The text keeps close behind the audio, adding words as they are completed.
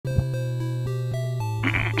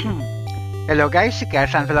Hello guys, si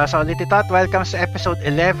Kashan Velosa ulit ito at welcome sa episode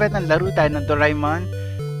 11 ng laro tayo ng Doraemon,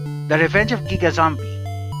 The Revenge of Giga Zombie.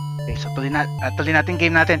 Okay, so tuloy natin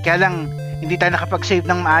game natin. Kaya lang, hindi tayo nakapag-save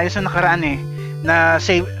ng maayos na nakaraan eh.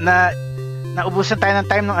 Naubusan tayo ng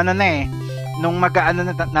time nung nung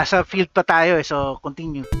nasa field pa tayo eh. So,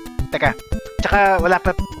 continue. Teka, tsaka wala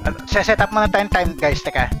pa, set up muna tayo time guys.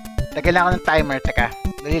 Teka, lagyan lang ako ng timer. Teka,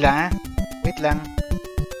 dali lang ha. Wait lang.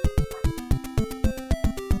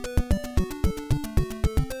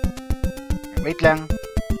 Wait lang.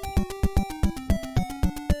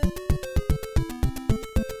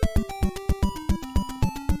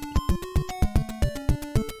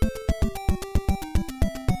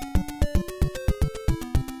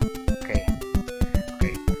 Okay.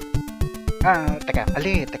 Teka.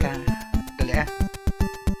 Dali ah.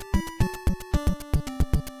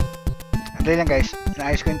 Dali lang guys.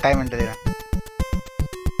 Naayos ko yung timer. Dali lang.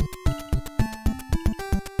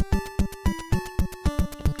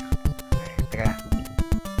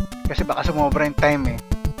 Kasi baka sumobra yung time eh.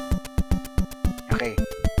 Okay.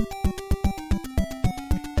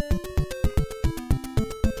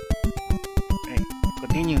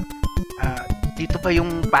 Continue. Dito pa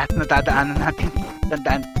yung path na dadaanan natin.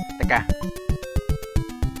 Tandaan. Teka.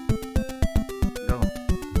 Go.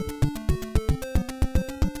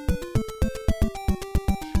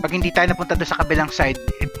 Pag hindi tayo napunta doon sa kabilang side,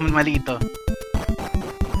 mali ito.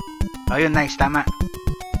 Oh, yun. Nice. Tama.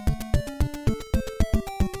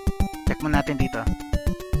 Check mo natin dito.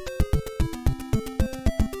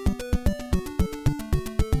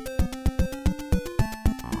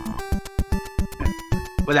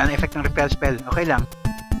 Wala na effect ng repel spell. Okay lang.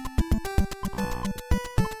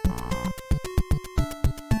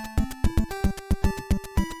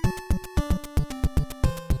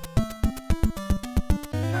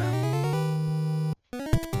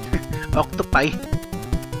 Octopi.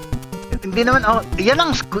 Hindi naman yan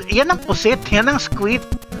ang pusit, yan ang squid.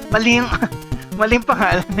 Mali yung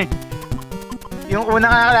pangalan eh. Yung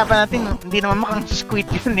unang kakalaban natin, hindi naman makang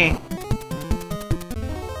squid yun eh.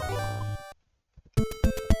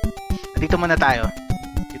 Dito muna tayo.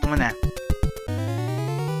 Dito muna.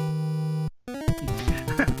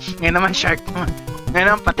 Ngayon naman shark naman. Ngayon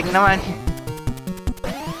naman pating naman.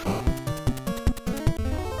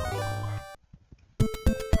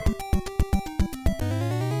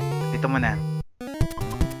 Dito muna.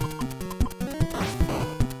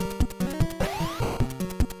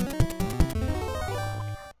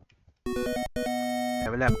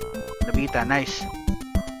 Level up. Nobita, nice.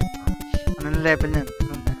 Anong level na?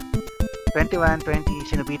 21, 20,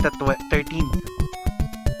 si Nobita 13.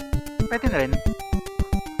 Pwede na rin.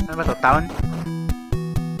 Ano ba to? Town?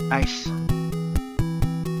 Nice.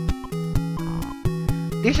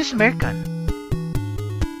 This is Mercan.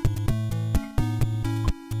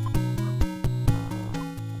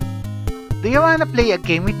 Do you wanna play a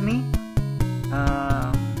game with me?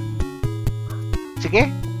 Sige.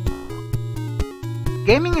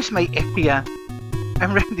 Gaming is my area.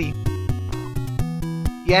 I'm ready.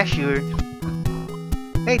 Yeah, sure.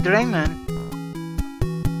 Hey, Doraemon.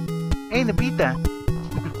 Hey, Nobita.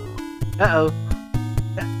 Uh-oh.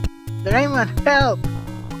 Doraemon, help!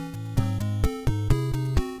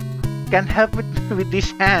 Can't help with these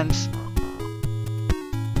hands.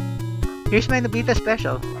 Here's my Nobita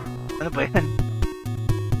special. Ano ba yan?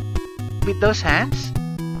 With those hands?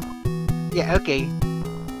 Yeah, okay.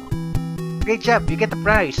 Great job, you get the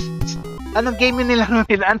prize. Anong game yun nila? Anong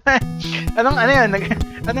yun?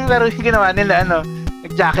 Anong laro yung ginawa nila?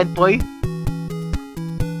 Nag-Jack and Poy?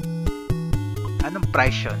 Anong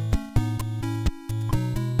price yun?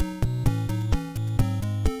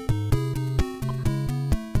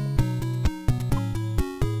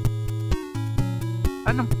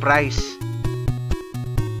 Anong price?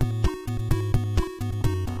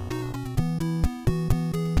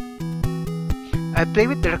 I'll play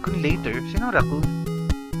with the raccoon later. Sino raccoon?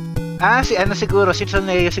 Si siguro. Si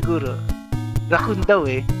Solneo siguro. Raccoon daw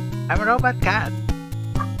eh. I'm a robot cat.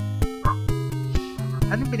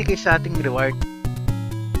 Anong binigay sa ating reward?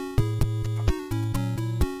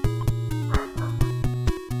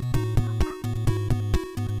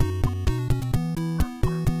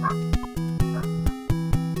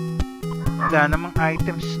 Wala namang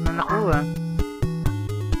items na nakuha.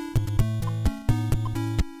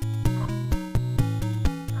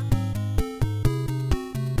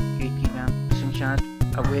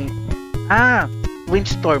 Away.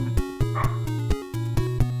 Windstorm.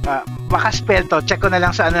 Baka spell to. Check ko na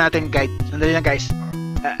lang sa natin guide. Sandali lang guys.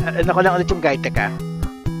 Ano ko lang ulit yung guide. Teka.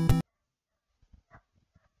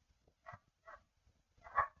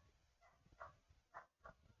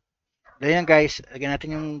 Ganyan guys, lagyan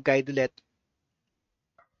natin yung guide ulit.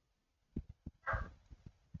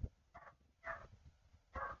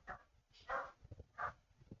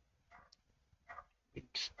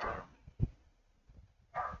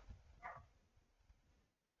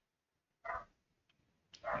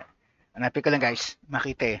 Hanapin ko lang guys,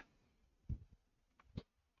 makita eh.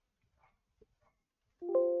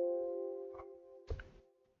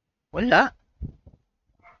 Wala.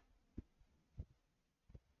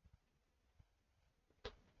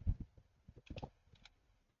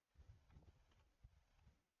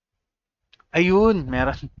 Ayun,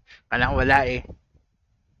 meron. Kailangan wala eh.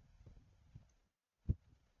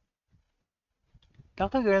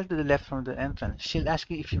 Talk to the girl to the left from the entrance. She'll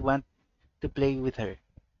ask you if you want to play with her.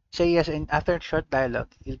 Say yes, and after a short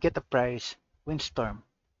dialogue, you'll get a prize. Windstorm.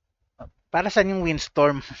 Para saan yung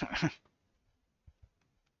windstorm?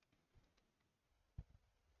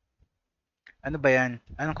 Ano ba yan?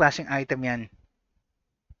 Anong klaseng item yan?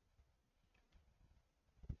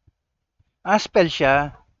 Ah, spell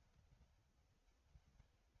siya.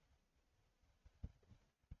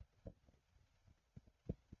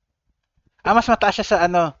 Ah, mas mataas siya sa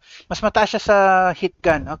ano? Mas mataas siya sa hit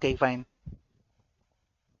gun. Okay, fine.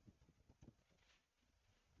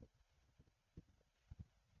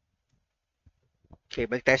 Okay,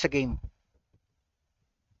 balik tayo sa game.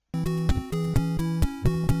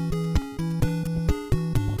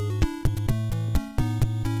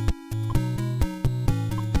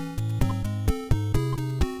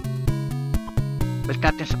 Balik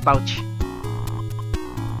natin sa pouch.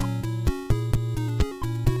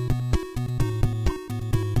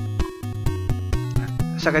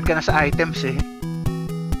 Sagad ka na sa items eh.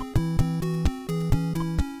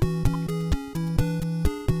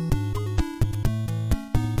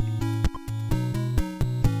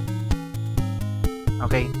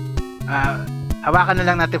 Okay. Hawakan na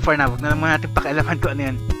lang natin for now. Huwag na lang muna natin pakialaman ko ano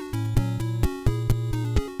yan.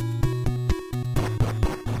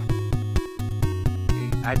 Okay.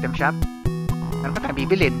 Item shop. Ano ba tayo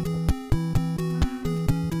bibilin?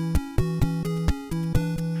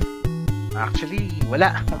 Actually,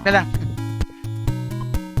 wala. Huwag na lang.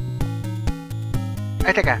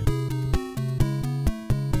 Ay, teka.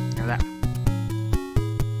 Wala.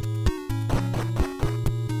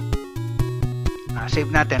 Save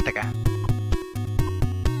natin, teka.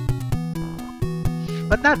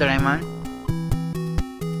 But now, Doraemon.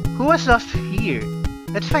 Who was lost here?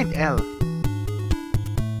 Let's find L.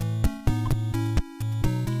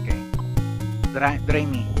 Okay.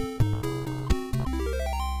 Doraemon.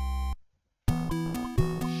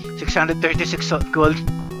 636 gold.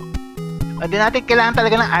 Hindi natin kailangan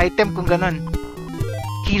talaga ng item kung ganun.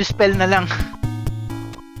 Kill spell na lang.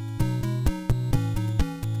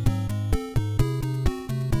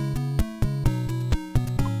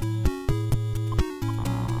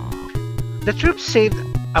 The troops saved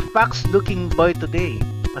a fox-looking boy today.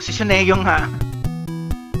 Si Suneyong nga.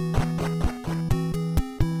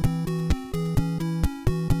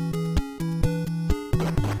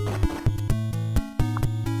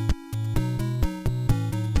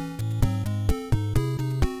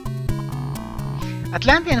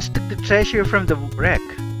 Atlanteans took the treasure from the wreck.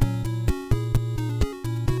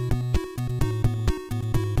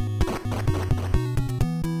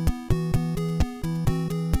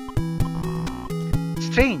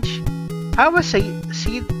 Strange. How was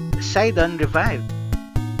Sidon revived?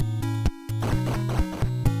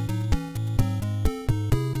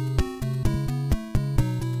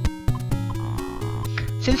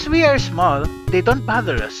 Since we are small, they don't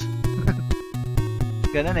bother us.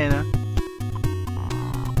 Ganun eh, no?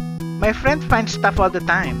 My friend finds stuff all the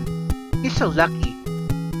time. He's so lucky.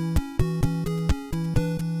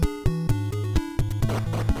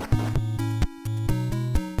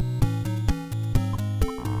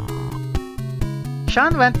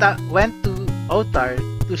 Sean went to Otar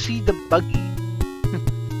to see the buggy.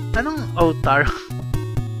 Anong Otar?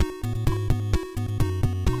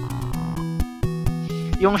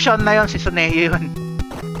 Yung Sean na yon, si Suneo yun.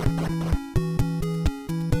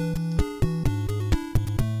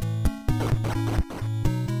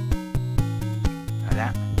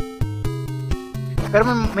 Wala. Pero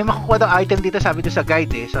may makukuha daw item dito, sabi doon sa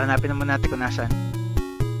guide eh. So hanapin naman natin kung nasan.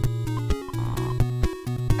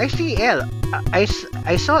 I see L.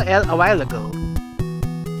 I saw L a while ago.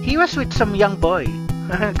 He was with some young boy.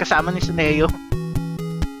 Kasama ni Suneo.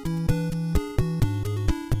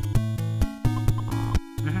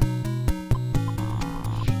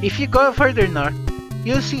 If you go further north,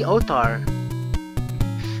 you'll see Otar.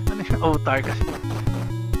 Ano yung Otar kasi?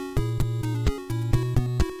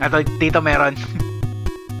 Dito meron.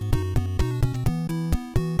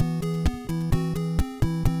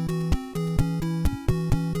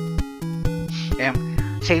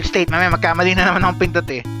 Save state. Mamaya magkamali na naman akong pindot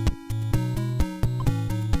eh.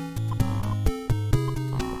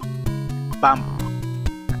 Bump.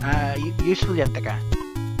 Useful yan. Teka.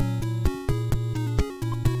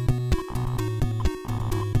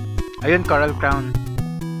 Ayun, Coral Crown.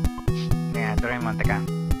 Ayan, Doraemon. Teka.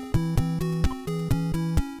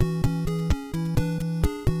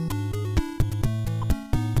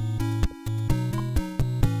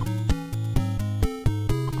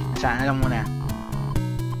 Saan lang muna.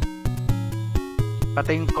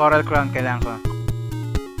 Pati yung Coral Crown kailangan ko.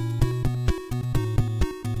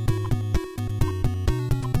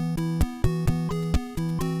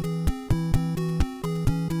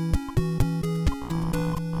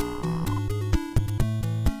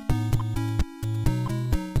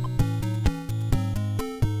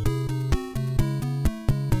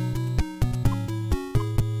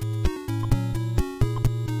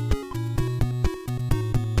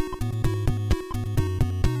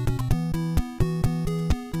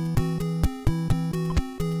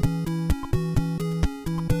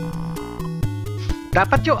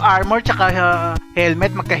 Dapat yung armor tsaka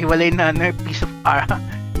helmet magkahiwalay na piece of armor.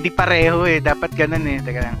 Hindi pareho eh. Dapat ganun eh.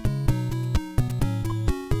 Teka lang.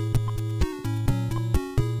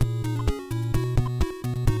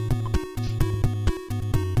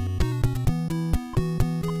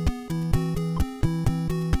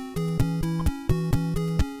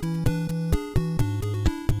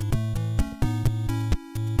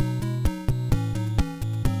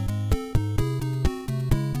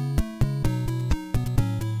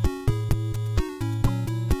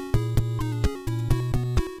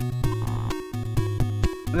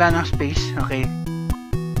 Wala nang space. Okay.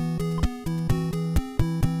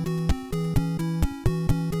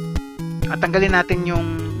 At tanggalin natin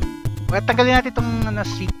yung tanggalin natin itong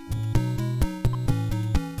seat.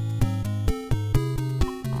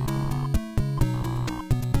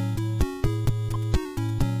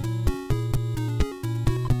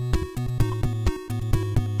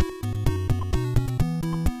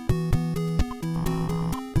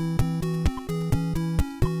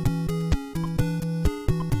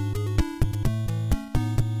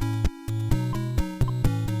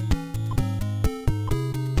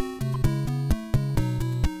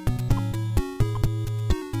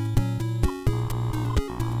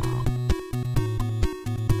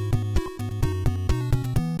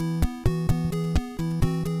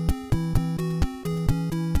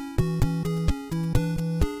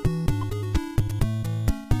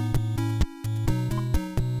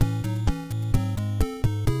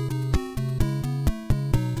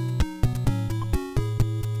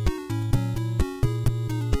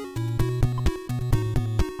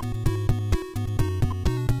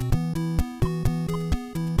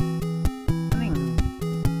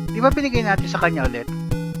 Di ba binigay natin sa kanya ulit?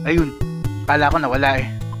 Ayun. Kala ko nawala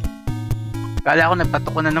eh. Kala ko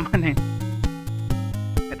nagpatok ko na naman eh.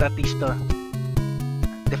 Ito at least to.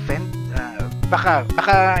 Defend.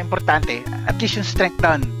 Baka importante. At least yung strength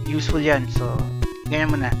down. Useful yan. So,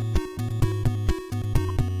 ganyan mo na.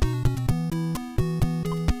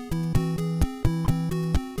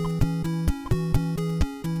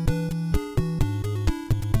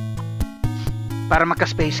 Para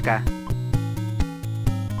magka-space ka.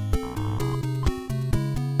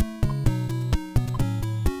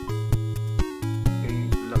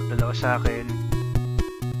 Sa akin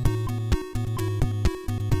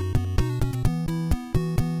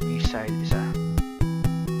side isa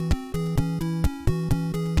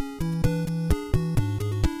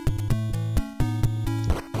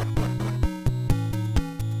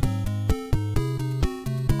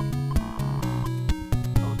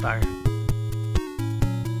outar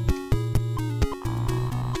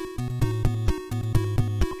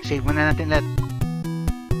save muna natin lahat.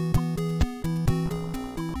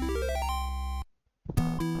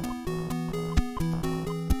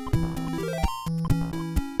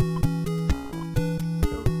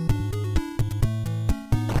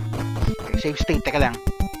 Save state, teka lang.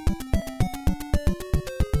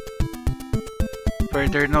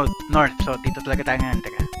 Further north. So, dito talaga tayo ngayon.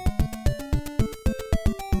 Teka.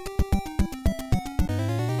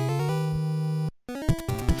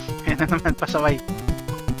 Yan na naman, pasaway.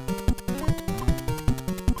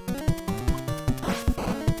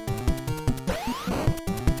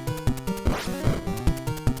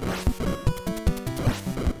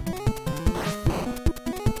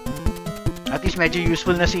 At least medyo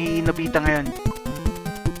useful na si Nobita ngayon.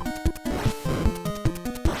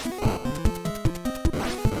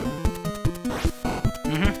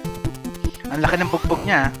 Ang laki ng bugbog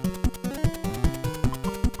niya.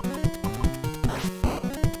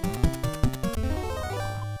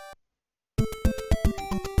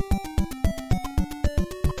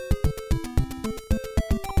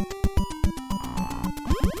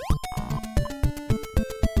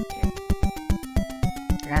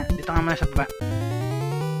 ka muna sa baba.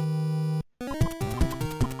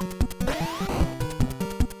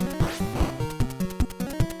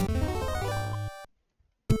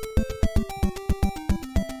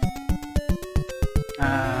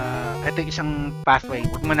 Ito yung isang pathway.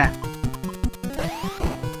 Huwag mo na.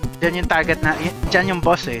 Diyan yung target na. Diyan yung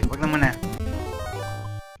boss eh. Huwag na muna.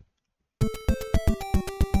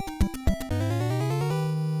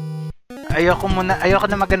 Ayoko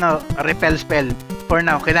na mag repel spell. For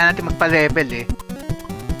now, kailangan natin magpa-level eh.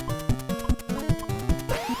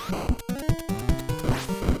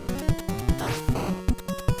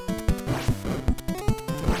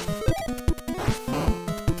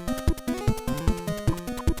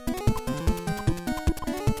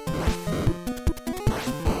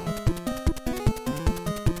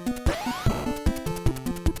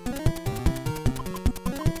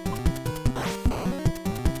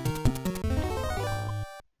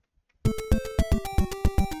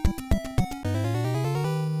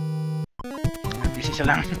 Isa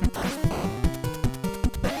lang.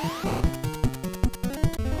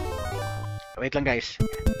 Wait lang guys.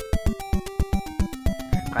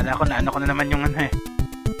 Kala ko na ano ko na naman yung ano eh.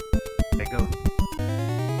 Okay, go.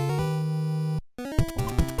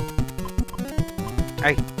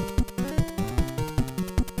 Ay.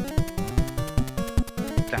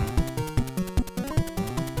 Wait lang.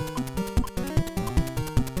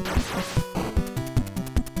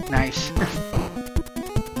 Nice.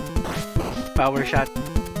 Power shot.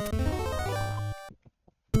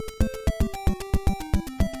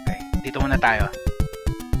 Okay, dito muna tayo.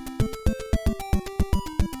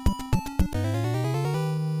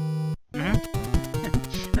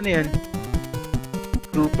 Ano yun?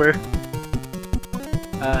 Grouper.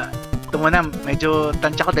 Ito muna, medyo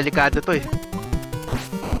tansya ko, delikado to eh.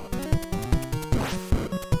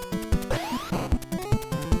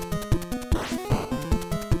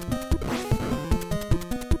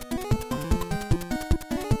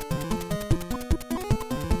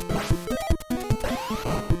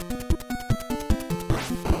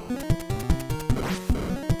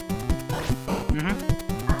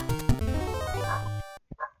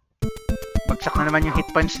 Bagsak na naman yung hit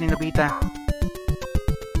punch ni Nobita.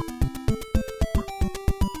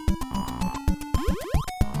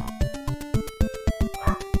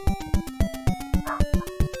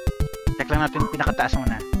 Check lang natin yung pinakataas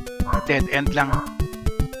muna. Dead end lang.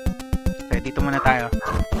 Okay, dito muna tayo.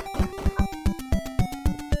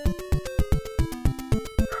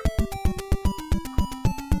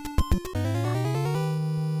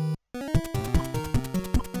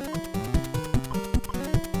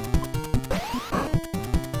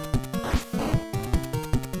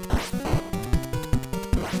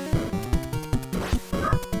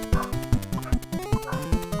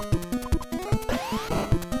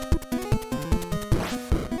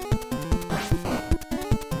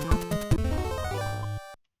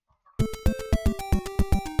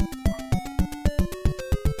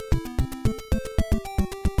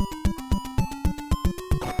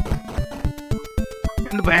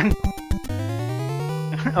 Ano ba yan?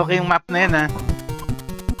 Okay yung map na yan ha.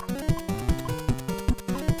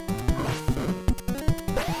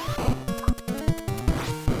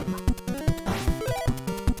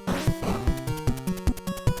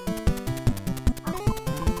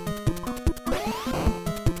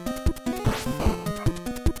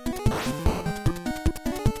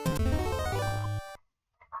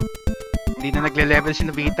 Hindi na nagle-level si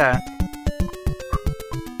Nobita.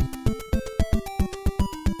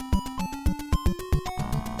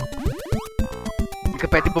 Hindi ka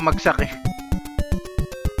pwede bumagsak eh.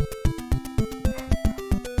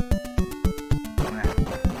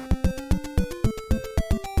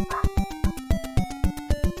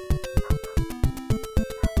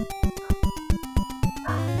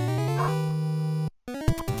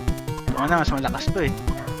 Ito na, mas malakas to eh.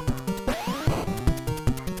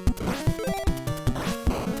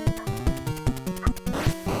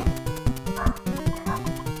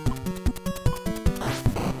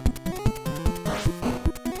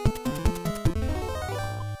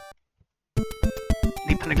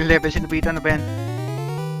 Nag-level si Nobita na ba yan?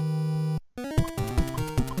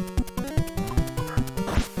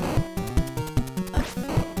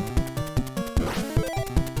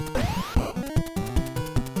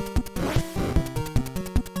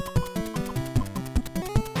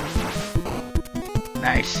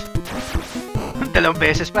 Nice. Dalawang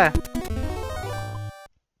beses pa.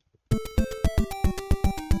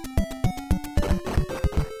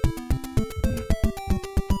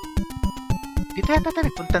 Dito yata tayo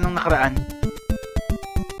nagpunta nung nakaraan.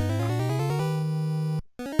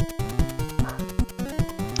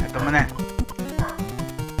 Ito mo na.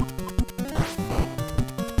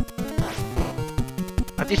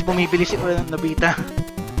 least bumibili si Nobita.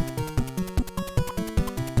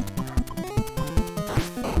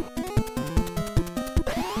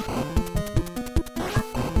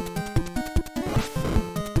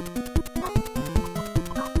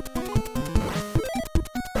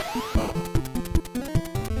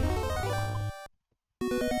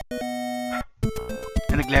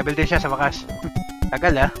 Nag-level din siya sa wakas.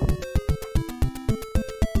 Tagal ah.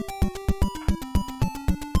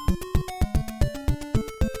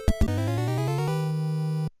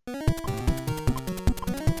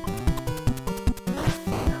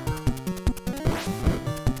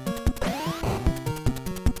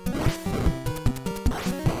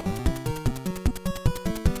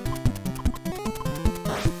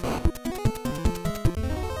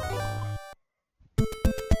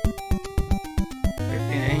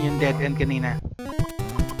 Dead end kanina.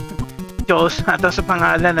 Jaws, ato sa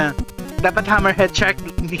pangalan na. Dapat Hammerhead Shark,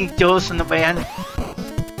 hindi Jaws. Ano ba yan?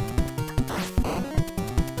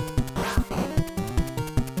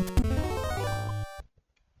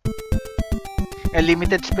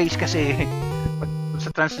 Limited space kasi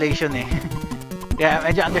sa translation eh. Kaya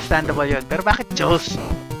medyo understandable yun. Pero bakit Jaws?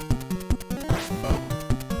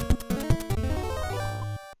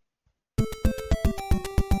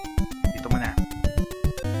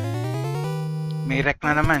 May wreck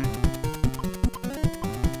na naman.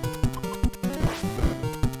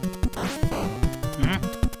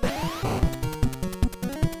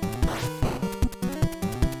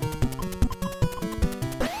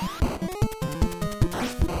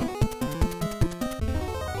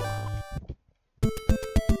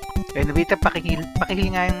 Eh, Nobita, pakihil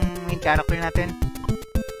nga yung main character natin.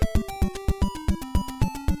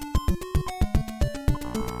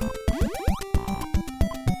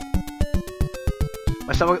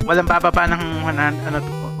 Basta walang bababa ng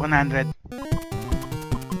 100.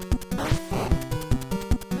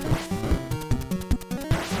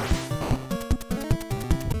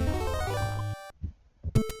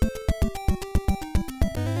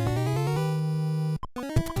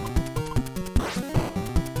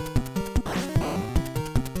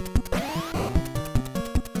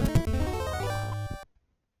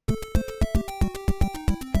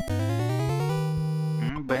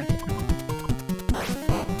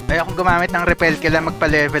 Ayaw kong gumamit ng repel, kailangan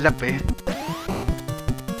magpa-level up eh.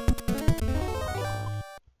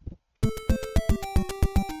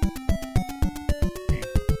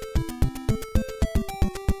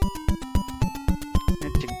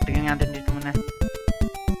 Tingnan natin dito muna.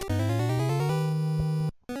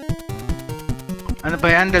 Ano ba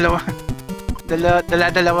yan? Dalawang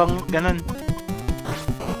ganun.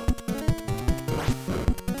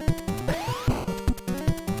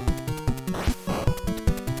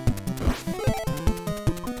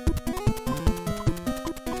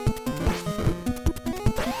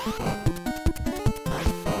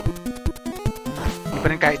 Pa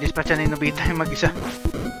rin kahit dispatcha ni Nobita yung mag-isa.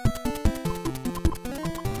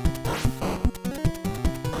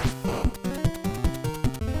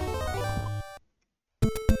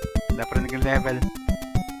 Wala pa rin nag-level.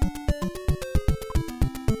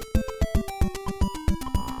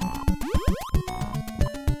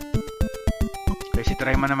 Okay, si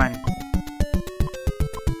Doraemon naman.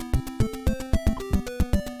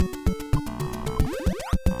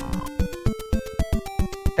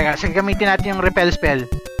 Teka, sige, gamitin natin yung repel spell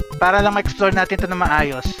para lang ma-explore natin ito na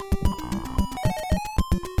maayos.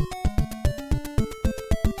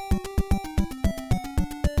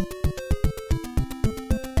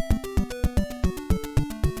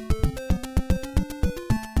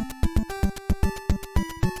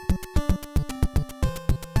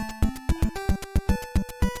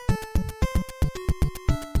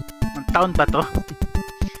 Ang town ba to?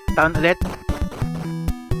 Town ulit?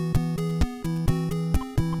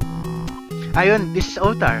 Ayun, this is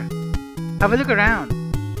Otar. Have a look around.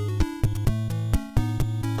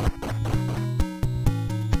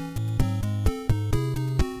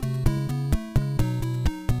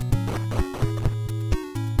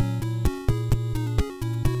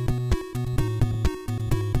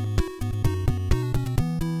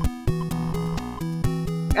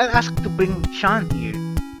 I'll ask to bring Sean here,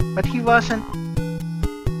 but he wasn't.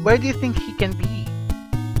 Where do you think he can be?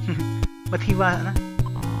 But he wasn't.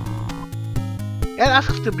 I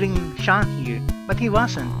asked to bring Sean here, but he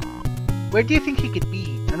wasn't. Where do you think he could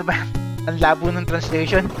be? Ano ba? Ang labo ng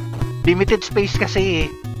translation. Limited space kasi eh.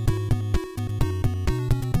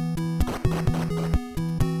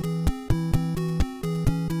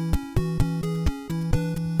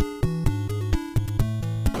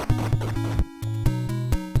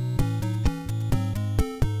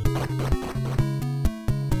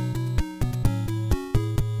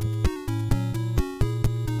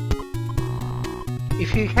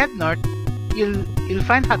 If you head north, you'll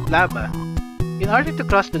find hot lava. In order to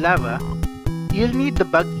cross the lava, you'll need the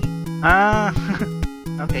buggy. Ah,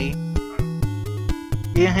 okay.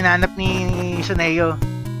 Yung hinanap ni Suneo.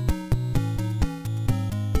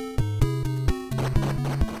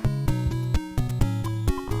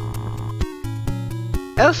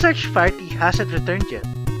 El search party hasn't returned yet.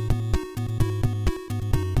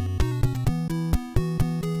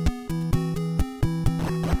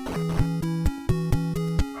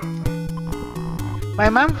 My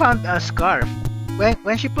mom found a scarf.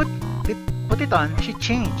 When she put it on, she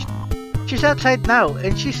changed. She's outside now,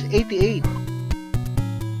 and she's 88.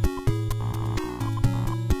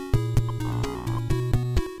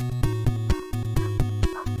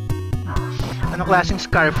 Anong klaseng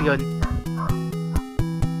scarf yun?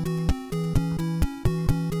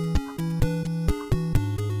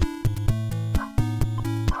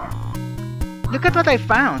 Look at what I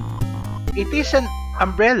found. It is an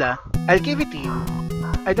umbrella. I'll give it to you.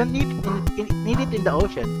 I don't need it in the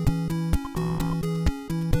ocean.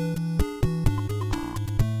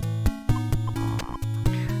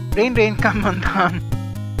 Rain, come on down.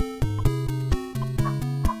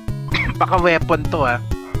 Baka weapon to ah.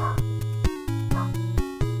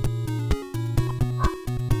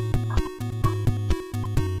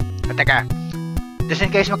 Teka. Just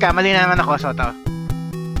in case magkamali na naman ako, Soto.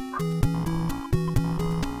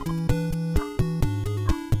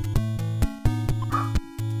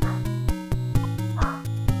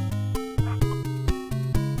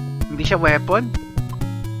 Hindi siya weapon?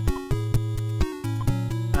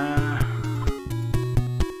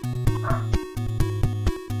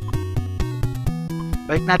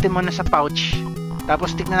 Balik natin muna sa pouch.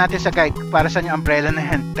 Tapos tignan natin sa guide para saan yung umbrella na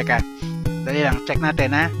yan. Teka. Dali lang. Check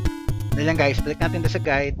natin ha. Dali lang guys. Balik natin sa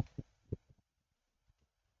guide.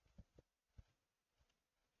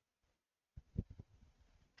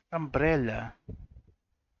 Umbrella.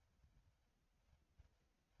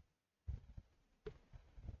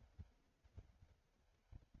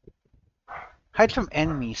 Hide from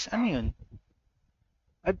enemies. Ano yun?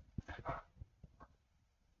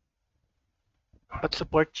 But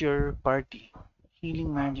support your party.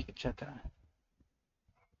 Healing magic, etc.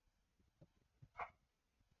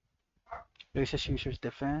 Raises user's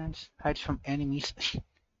defense. Hides from enemies.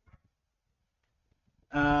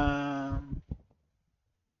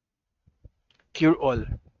 Cure all.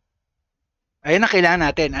 Ayun na kailangan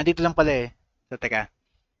natin. Andito lang pala eh. So, teka.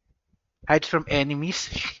 Hides from enemies.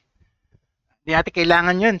 Hindi natin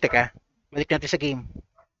kailangan yun. Teka. Balik natin sa game.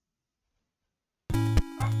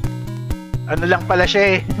 Ano lang pala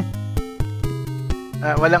siya eh.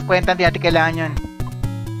 Walang kwenta. Hindi natin kailangan yun.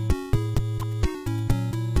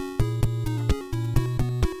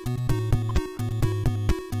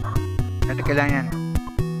 Hindi natin kailangan yan.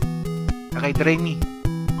 Okay, drain me.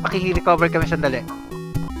 Paki-recover kami sandali. Okay.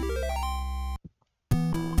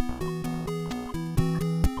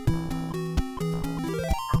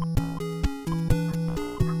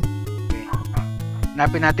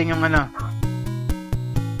 Hanapin natin yung ano.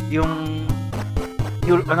 Yung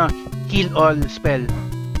heal all spell.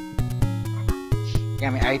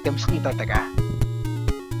 Kaya may items dito. Teka.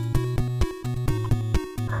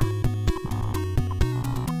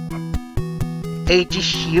 Aegis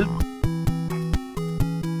shield.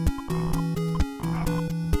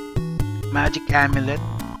 Magic amulet.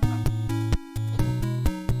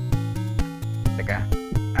 Teka.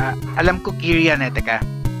 Alam ko gear yan eh. Teka.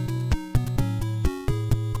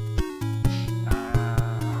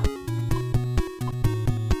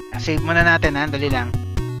 Save muna natin ha. Dali lang.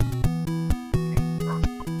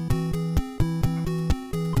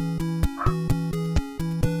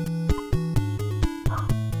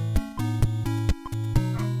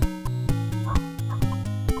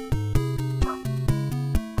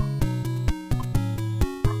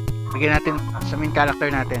 Bigyan natin sa main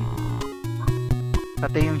character natin.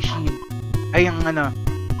 Pati yung shield. Ay, yung ano.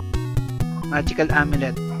 Magical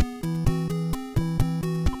amulet.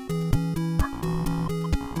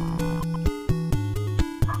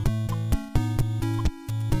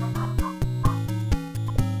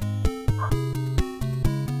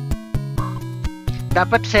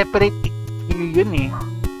 Dapat separate yun eh. Okay.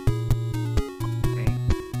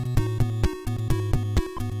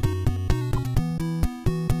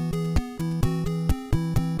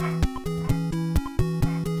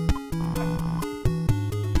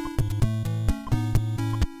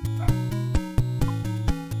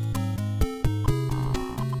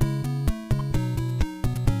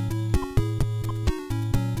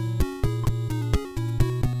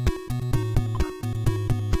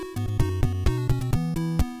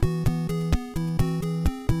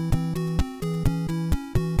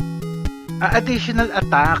 Additional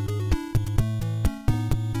attack.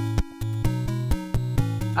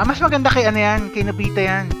 Mas maganda kay ano yan, kay Nobita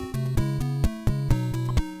yan.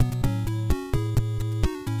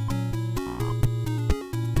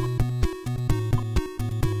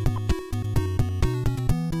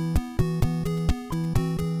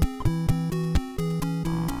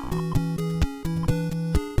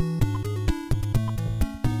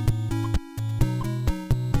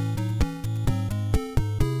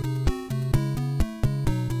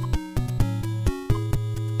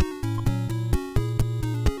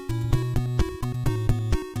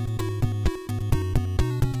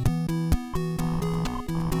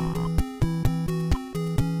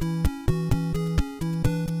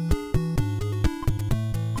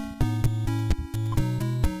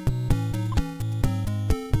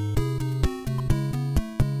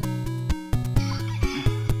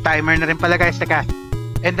 Timer na rin pala guys, teka.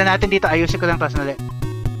 End na natin dito, ayusin ko lang to sandali.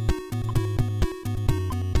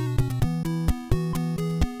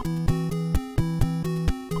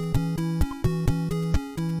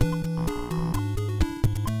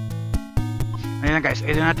 Ayun na guys,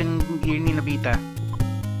 end na natin yung gear ni Nobita.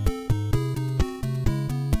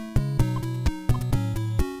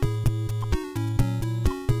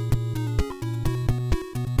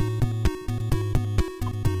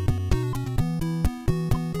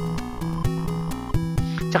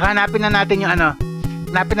 Tsaka hanapin na natin yung ano,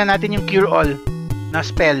 hanapin na natin yung cure all na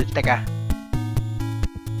spell. Teka.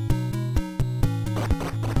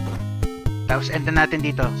 Tapos end na natin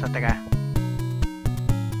dito. So teka.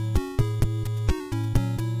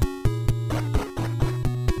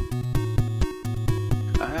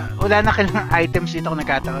 Wala na kailangang items dito kung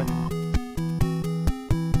nagkataon.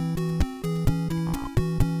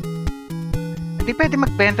 Hindi pwede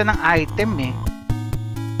magbenta ng item eh.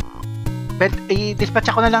 I-dispatch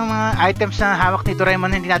ako na lang mga items na hawak ni Doraemon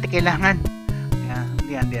na hindi natin kailangan.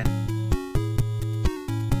 Diyan.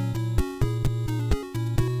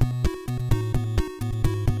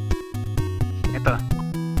 Ito.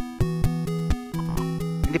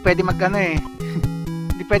 Hindi pwede mag-ano eh.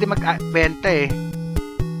 Hindi pwede mag-benta eh.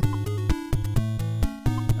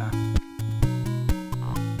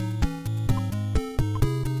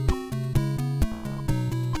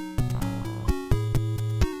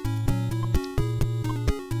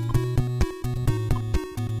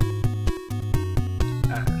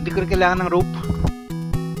 Hindi ko rin kailangan ng rope.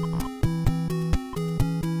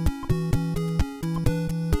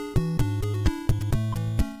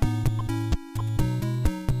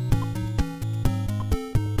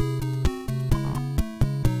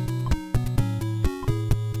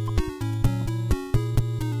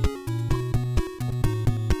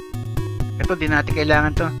 Ito, di natin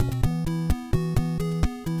kailangan to.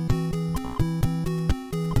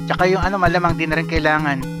 Tsaka yung ano, malamang di na rin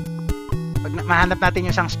kailangan. Pag mahanap natin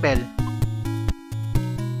yung isang spell,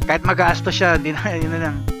 kahit mag-aasto siya, hindi na, yun na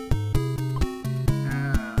lang.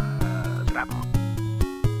 Drop.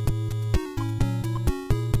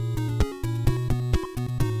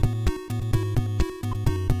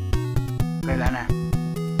 Kailan na.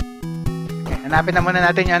 Okay, hanapin na muna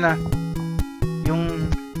natin yung ano, yung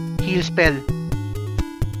heal spell.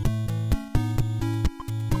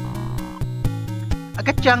 I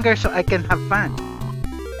get younger so I can have fun.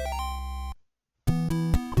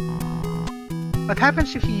 What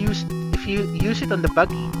happens if you use it on the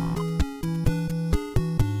buggy?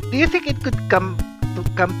 Do you think it could come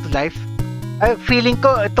to life? Feeling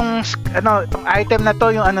ko itong item na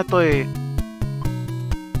to, yung ano to eh.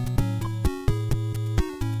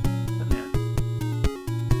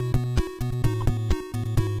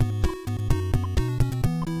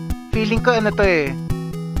 Feeling ko ano to eh.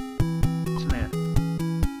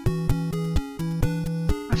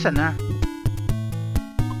 Saan na?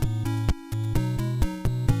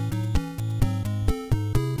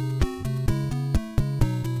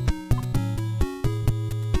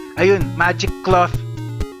 Ayun, magic cloth.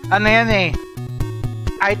 Ano yan eh?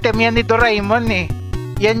 Item yan ni Doraemon eh.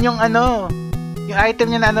 Yan yung ano, yung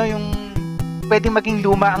item niya na ano, yung pwedeng maging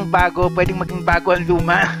luma ang bago, pwedeng maging bago ang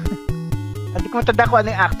luma. Hindi ko matanda ko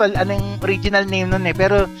ano yung actual, ano yung original name nun eh.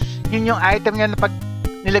 Pero yun yung item niya na pag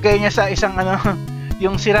nilagay niya sa isang ano,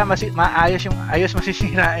 yung sira maayos, yung ayos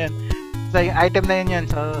masisira yan. So yung item na yun.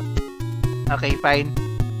 So okay, fine.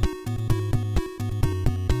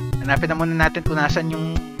 Hanapin na muna natin kung nasan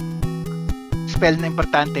yung spell na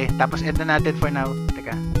importante. Tapos end na natin for now.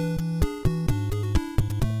 Teka.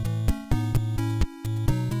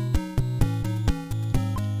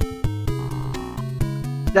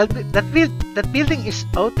 That building is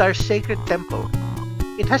Otar's sacred temple.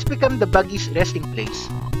 It has become the buggy's resting place.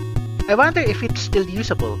 I wonder if it's still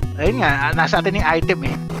usable. Ayun nga, nasa atin yung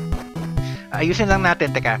item eh. Ayusin lang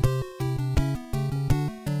natin, teka.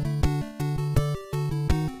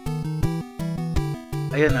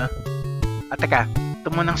 Ayun oh. At teka,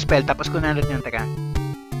 ito munang spell, tapos kunan natin yung teka.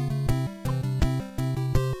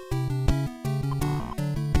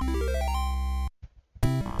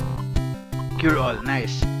 Cure all,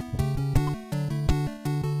 nice.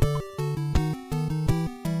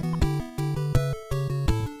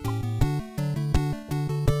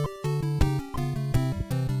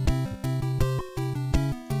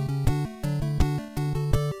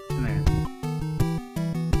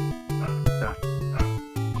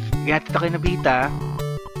 Bigyan natin ito kay Nobita.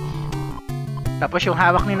 Tapos yung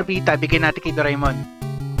hawak ni Nobita, bigyan natin kay Doraemon.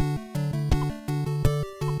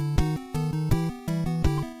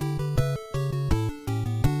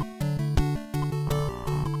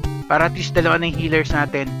 Para at least dalawa na yung healers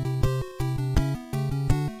natin.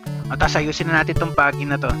 At tapos ayusin na natin itong pagi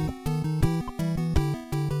na to.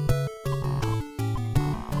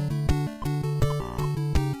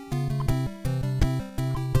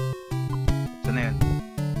 Ito na yun.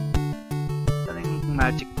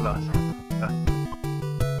 Magic cloth.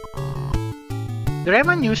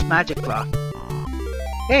 Doraemon used magic cloth.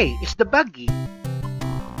 Hey, it's the buggy.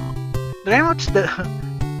 Doraemon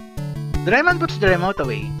puts the remote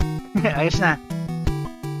away. Ayos na.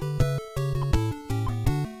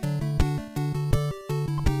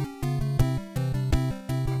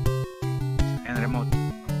 Ayan, remote.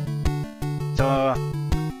 So,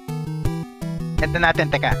 ito natin,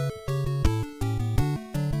 teka.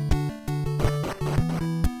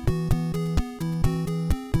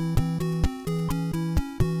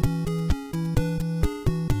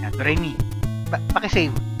 Remy,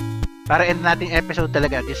 pakisave para end natin episode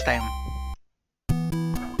talaga this time.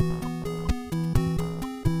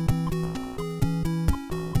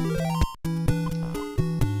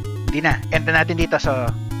 Hindi na, end na natin dito, so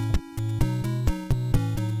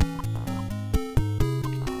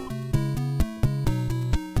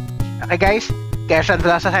okay guys, kaya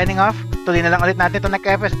siya signing off. Tuloy na lang ulit natin ito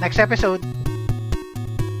next episode.